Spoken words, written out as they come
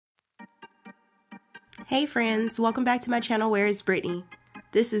Hey friends, welcome back to my channel Where is Brittany?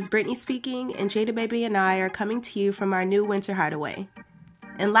 This is Brittany speaking, and Jada Baby and I are coming to you from our new winter hideaway.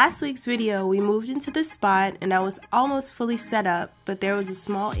 In last week's video, we moved into this spot and I was almost fully set up, but there was a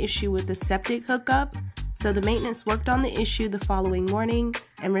small issue with the septic hookup, so the maintenance worked on the issue the following morning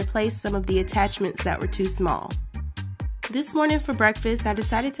and replaced some of the attachments that were too small. This morning for breakfast, I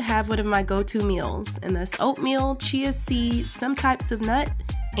decided to have one of my go-to meals, and that's oatmeal, chia seeds, some types of nut,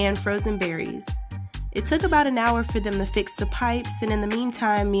 and frozen berries. It took about an hour for them to fix the pipes, and in the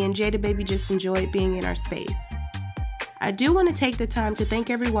meantime, me and Jada Baby just enjoyed being in our space. I do want to take the time to thank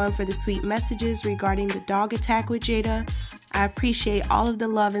everyone for the sweet messages regarding the dog attack with Jada. I appreciate all of the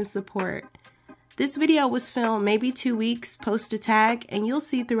love and support. This video was filmed maybe 2 weeks post-attack, and you'll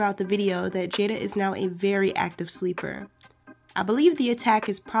see throughout the video that Jada is now a very active sleeper. I believe the attack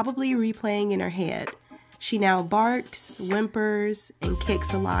is probably replaying in her head. She now barks, whimpers, and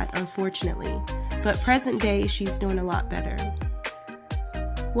kicks a lot, unfortunately, but present day she's doing a lot better.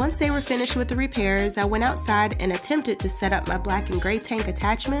 Once they were finished with the repairs, I went outside and attempted to set up my black and gray tank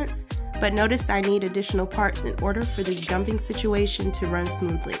attachments, but noticed I need additional parts in order for this dumping situation to run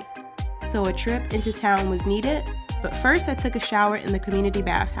smoothly. So a trip into town was needed, but first I took a shower in the community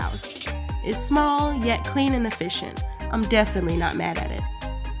bathhouse. It's small, yet clean and efficient. I'm definitely not mad at it.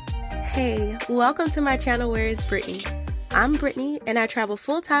 Hey, welcome to my channel Where is Brittany? I'm Brittany and I travel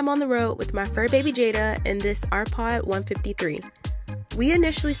full-time on the road with my fur baby Jada in this RPod 153. We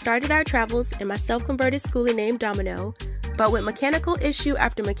initially started our travels in my self-converted Skoolie named Domino, but with mechanical issue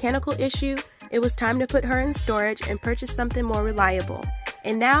after mechanical issue, it was time to put her in storage and purchase something more reliable.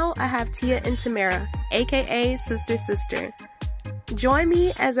 And now I have Tia and Tamara, aka Sister. Join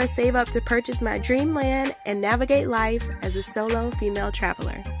me as I save up to purchase my dreamland and navigate life as a solo female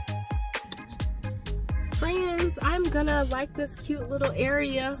traveler. Friends, I'm gonna like this cute little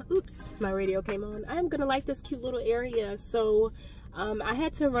area. Oops, my radio came on. I'm gonna like this cute little area. So I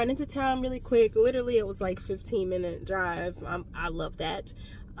had to run into town really quick. Literally, it was like 15-minute drive. I love that.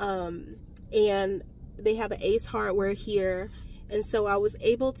 And they have an Ace Hardware here. And so I was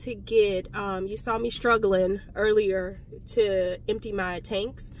able to get, you saw me struggling earlier to empty my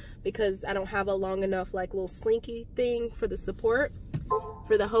tanks because I don't have a long enough like little slinky thing for the support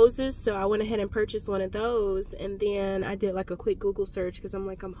for the hoses. So I went ahead and purchased one of those, and then I did like a quick Google search because I'm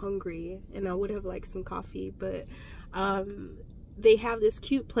hungry and I would have liked some coffee, but they have this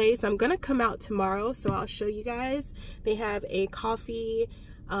cute place. I'm gonna come out tomorrow, so I'll show you guys. They have a coffee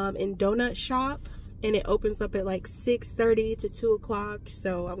and donut shop, and it opens up at like 6:30 to 2 o'clock.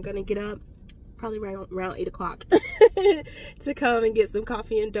 So I'm gonna get up probably around 8 o'clock to come and get some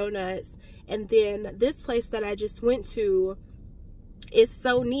coffee and donuts. And then this place that I just went to is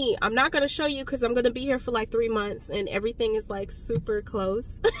so neat. I'm not gonna show you because I'm gonna be here for like 3 months and everything is like super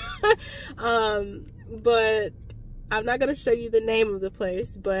close. But I'm not gonna show you the name of the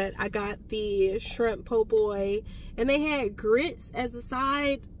place, but I got the shrimp po' boy, and they had grits as a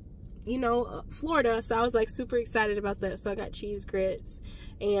side, you know, Florida, so I was like super excited about that. So I got cheese grits.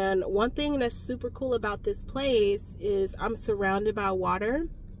 And one thing that's super cool about this place is I'm surrounded by water.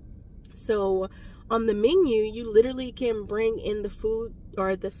 So on the menu, you literally can bring in the food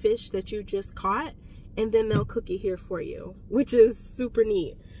or the fish that you just caught, and then they'll cook it here for you, which is super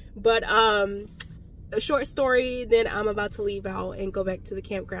neat. But a short story, then I'm about to leave out and go back to the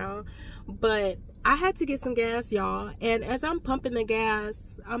campground. But I had to get some gas, y'all, and as I'm pumping the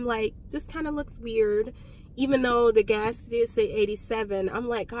gas, I'm like, this kind of looks weird. Even though the gas did say 87, I'm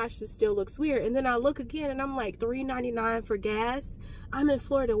like, gosh, this still looks weird. And then I look again and I'm like, $3.99 for gas. I'm in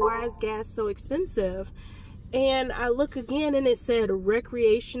Florida, why is gas so expensive? And I look again and it said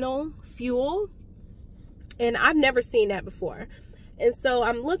recreational fuel, and I've never seen that before. And so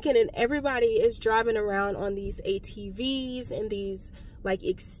I'm looking, and everybody is driving around on these ATVs and these like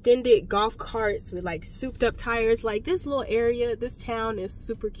extended golf carts with like souped up tires. Like this little area, this town is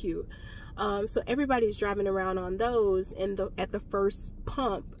super cute. So everybody's driving around on those, and at the first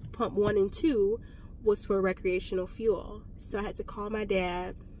pump 1 and 2 was for recreational fuel. So I had to call my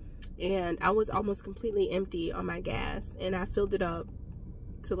dad, and I was almost completely empty on my gas, and I filled it up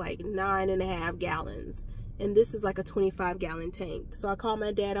to like 9.5 gallons. And this is like a 25-gallon tank. So I called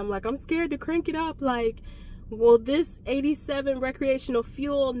my dad. I'm like, I'm scared to crank it up. Like, will this 87 recreational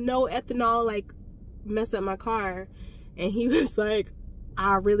fuel, no ethanol, like mess up my car? And he was like,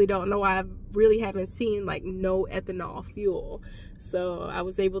 I really don't know. I really haven't seen like no ethanol fuel. So I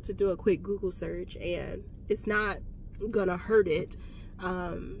was able to do a quick Google search, and it's not gonna hurt it.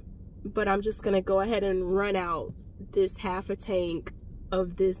 But I'm just gonna go ahead and run out this half a tank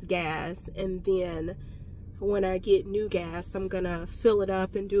of this gas, and then when I get new gas, I'm gonna fill it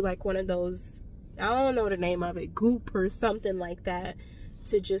up and do like one of those I don't know the name of it, goop or something like that,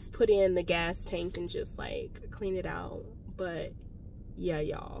 to just put in the gas tank and just like clean it out. But yeah,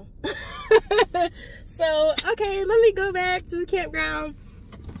 y'all. So okay, let me go back to the campground.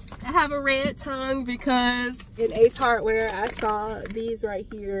 I have a red tongue because in Ace Hardware I saw these right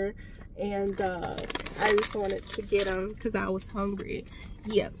here, and I just wanted to get them because I was hungry.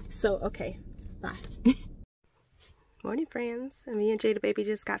 Yeah, so okay, bye. Morning, friends. Me and Jada Baby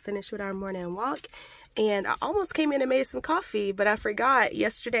just got finished with our morning walk, and I almost came in and made some coffee, but I forgot.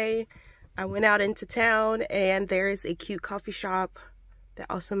 Yesterday I went out into town and there is a cute coffee shop that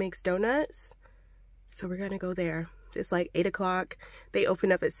also makes donuts, so we're gonna go there. It's like 8 o'clock. They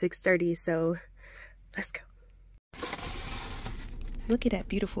open up at 6:30, so let's go. Look at that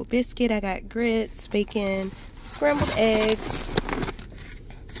beautiful biscuit. I got grits, bacon, scrambled eggs,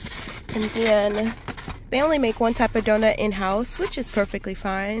 and then they only make one type of donut in-house, which is perfectly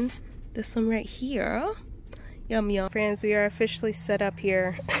fine. This one right here. Yum, yum. Friends, we are officially set up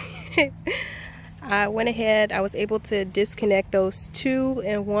here. I went ahead, I was able to disconnect those two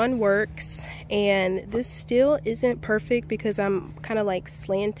and one works, and this still isn't perfect because I'm kind of like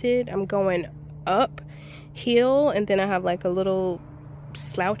slanted. I'm going uphill, and then I have like a little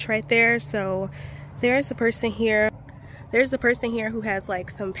slouch right there. So there's a person here. There's a person here who has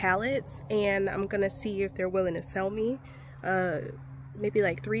like some pallets, and I'm gonna see if they're willing to sell me maybe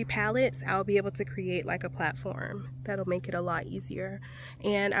like 3 pallets. I'll be able to create like a platform that'll make it a lot easier.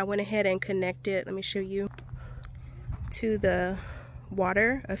 And I went ahead and connected, let me show you, to the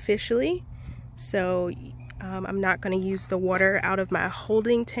water officially. So I'm not going to use the water out of my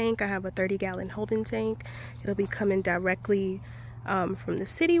holding tank. I have a 30-gallon holding tank. It'll be coming directly from the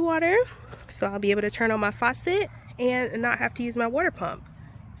city water, so I'll be able to turn on my faucet and not have to use my water pump.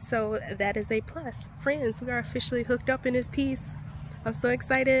 So that is a plus. Friends, we are officially hooked up in this piece. I'm so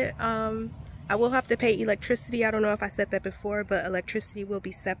excited. I will have to pay electricity. I don't know if I said that before, but electricity will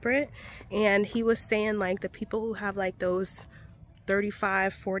be separate. And he was saying like the people who have like those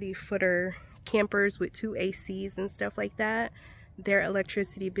 35-40 footer campers with 2 ACs and stuff like that, their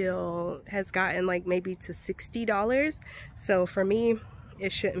electricity bill has gotten like maybe to $60. So for me,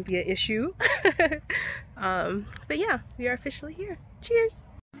 it shouldn't be an issue. But yeah, we are officially here. Cheers.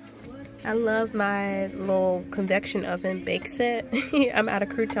 I love my little convection oven bake set. I'm out of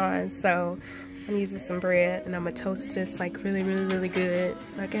croutons, so I'm using some bread, and I'm gonna toast this like really good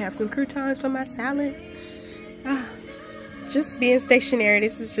so I can have some croutons for my salad. Just being stationary,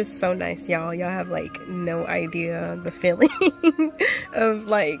 this is just so nice, y'all. Y'all have like no idea the feeling of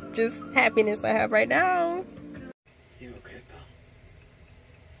like just happiness I have right now. You okay, pal?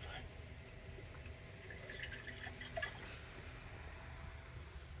 Fine.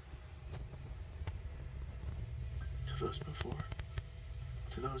 To those before,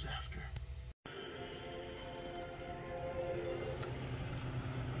 to those after.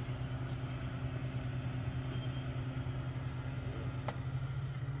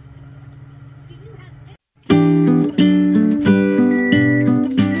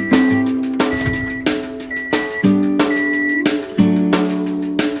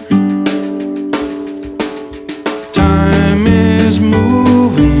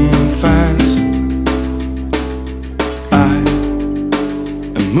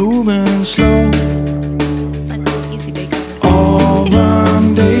 Moving slow. It's like an easy bake oven. All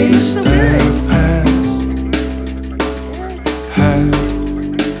the days that passed had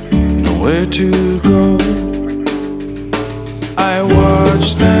nowhere to go. I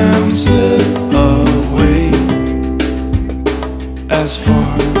watched them slip away as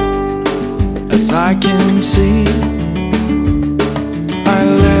far as I can see. I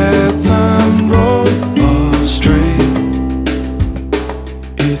let them roll astray.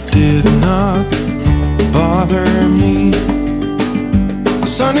 It did not bother me. The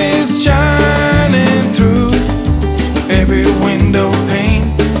sun is shining through every window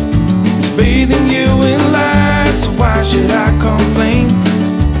pane. It's bathing you in light, so why should I complain?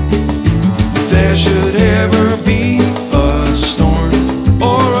 If there should ever be a storm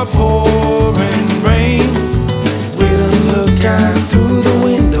or a pouring rain, wait and look out through the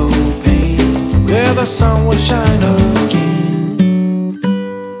window pane where the sun will shine again.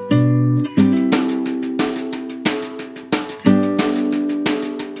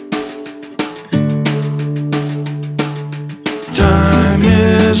 Time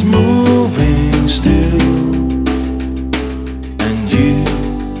is moving still, and you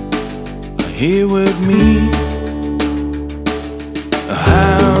are here with me. A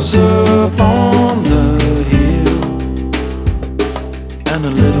house upon the hill, and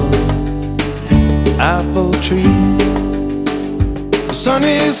a little apple tree. The sun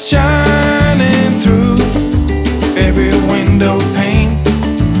is shining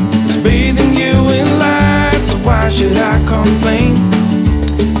should I complain?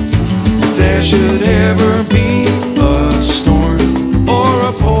 If there should ever be a storm or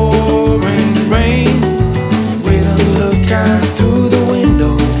a pouring rain, way to look out through the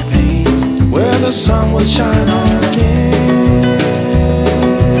window pane where the sun will shine on again.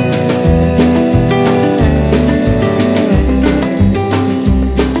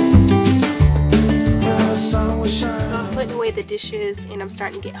 The dishes and I'm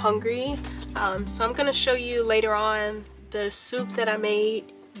starting to get hungry, so I'm gonna show you later on the soup that I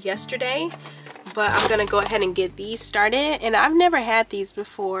made yesterday, but I'm gonna go ahead and get these started. And I've never had these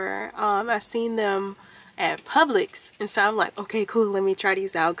before. I've seen them at Publix, and so I'm like, okay, cool, let me try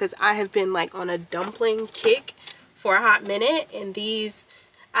these out, because I have been like on a dumpling kick for a hot minute. And these,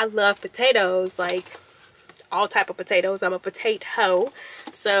 I love potatoes, like all type of potatoes. I'm a potato,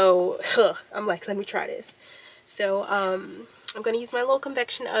 so I'm like, let me try this. So I'm going to use my little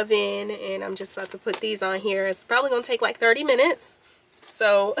convection oven, and I'm just about to put these on here. It's probably going to take like 30 minutes.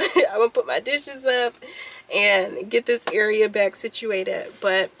 So I'm going to put my dishes up and get this area back situated.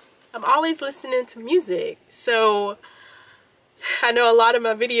 But I'm always listening to music. So I know a lot of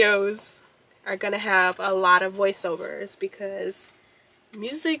my videos are going to have a lot of voiceovers, because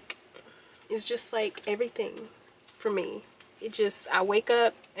music is just like everything for me. It just, I wake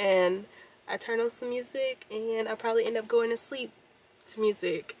up and I turn on some music, and I probably end up going to sleep to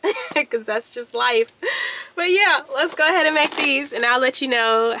music, because that's just life. But yeah, let's go ahead and make these, and I'll let you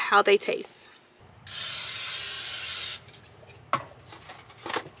know how they taste.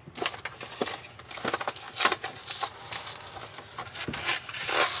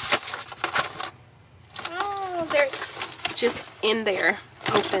 Oh, they're just in there,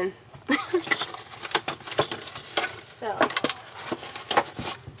 open. So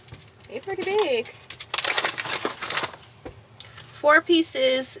they're pretty big. 4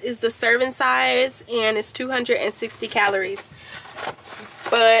 pieces is the serving size, and it's 260 calories.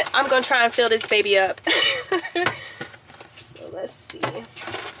 But I'm gonna try and fill this baby up. So let's see.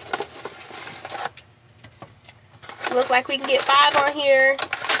 Look like we can get 5 on here.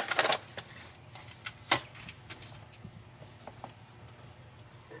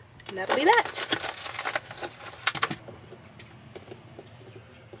 And that'll be that.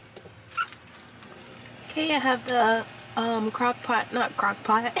 Okay, I have the I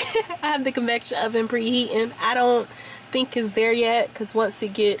have the convection oven preheating. I don't think it's there yet, because once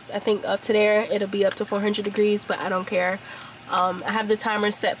it gets, I think, up to there, it'll be up to 400 degrees, but I don't care. I have the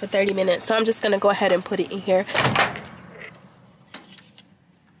timer set for 30 minutes, so I'm just gonna go ahead and put it in here.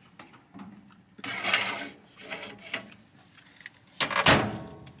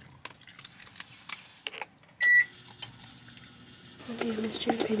 Yeah, Miss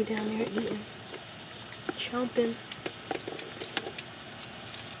Judy baby down there eating, chomping.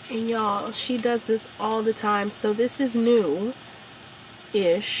 And y'all, she does this all the time. So this is new-ish.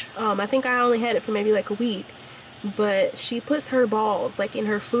 I think I only had it for maybe like a week. But she puts her balls like in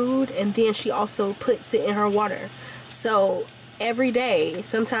her food, and then she also puts it in her water. So every day,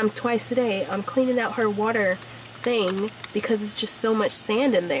 sometimes twice a day, I'm cleaning out her water thing, because it's just so much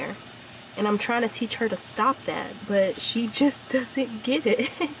sand in there. And I'm trying to teach her to stop that, but she just doesn't get it.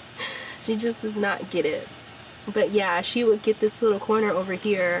 She just does not get it. But yeah, she would get this little corner over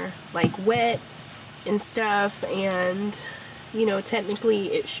here like wet and stuff, and you know,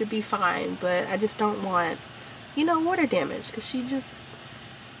 technically it should be fine, but I just don't want, you know, water damage, because she just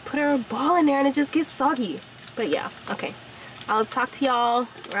put her ball in there and it just gets soggy. But yeah, okay, I'll talk to y'all,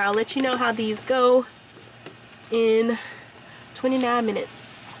 or I'll let you know how these go in 29 minutes.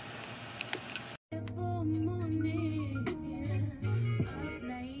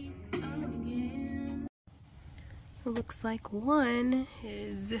 Looks like one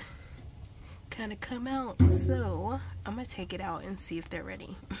is kind of come out, so I'm gonna take it out and see if they're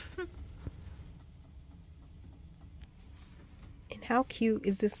ready. And how cute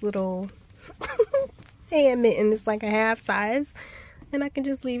is this little hand mitten? It's like a half size, and I can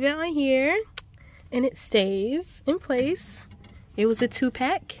just leave it on here and it stays in place. It was a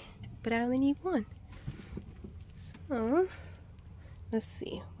 2-pack, but I only need 1. So let's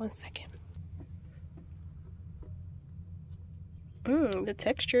see, 1 second. The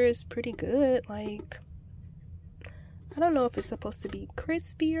texture is pretty good. Like, I don't know if it's supposed to be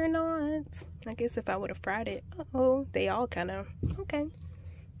crispy or not. I guess if I would have fried it. Uh-oh, they all kind of, okay.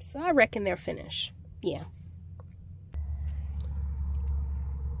 So I reckon they're finished. Yeah.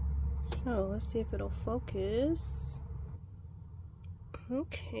 So let's see if it'll focus.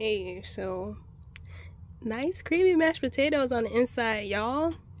 Okay, so nice creamy mashed potatoes on the inside,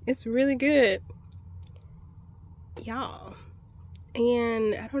 y'all. It's really good, y'all.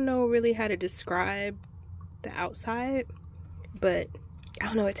 And I don't know really how to describe the outside, but I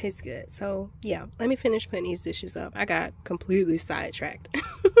don't know, it tastes good. So yeah, let me finish putting these dishes up. I got completely sidetracked.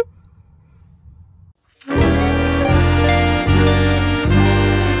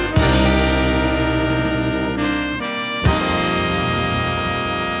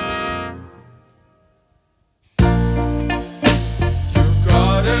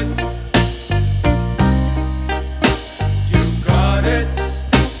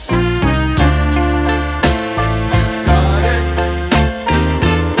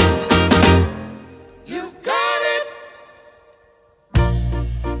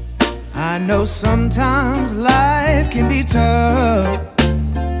 I know sometimes life can be tough,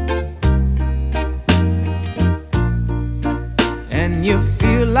 and you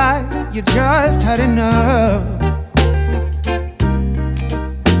feel like you just had enough.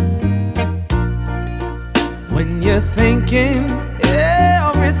 When you're thinking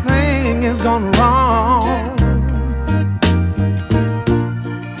everything is gone wrong,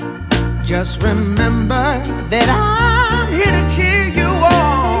 just remember that I'm here to cheer you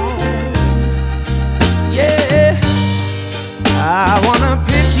on. Yeah, I wanna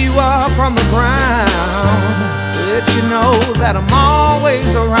pick you up from the ground, let you know that I'm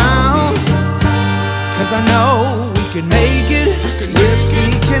always around, 'cause I know we can make it.